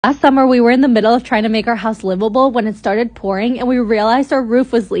Last summer, we were in the middle of trying to make our house livable when it started pouring and we realized our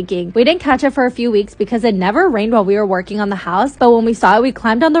roof was leaking. We didn't catch it for a few weeks because it never rained while we were working on the house, but when we saw it, we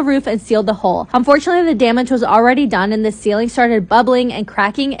climbed on the roof and sealed the hole. Unfortunately, the damage was already done and the ceiling started bubbling and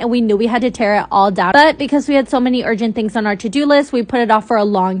cracking, and we knew we had to tear it all down. But because we had so many urgent things on our to-do list, we put it off for a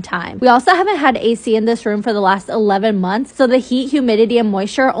long time. We also haven't had AC in this room for the last 11 months, so the heat, humidity, and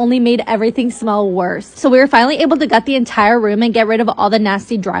moisture only made everything smell worse. So we were finally able to gut the entire room and get rid of all the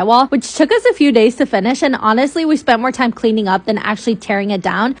nasty drywall, which took us a few days to finish, and honestly we spent more time cleaning up than actually tearing it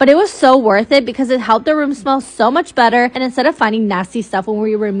down, but it was so worth it because it helped the room smell so much better. And instead of finding nasty stuff when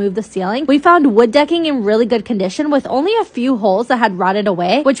we removed the ceiling, we found wood decking in really good condition with only a few holes that had rotted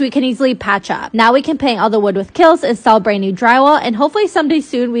away, which we can easily patch up. Now we can paint all the wood with Kilz, install brand new drywall, and hopefully someday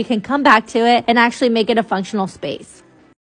soon we can come back to it and actually make it a functional space.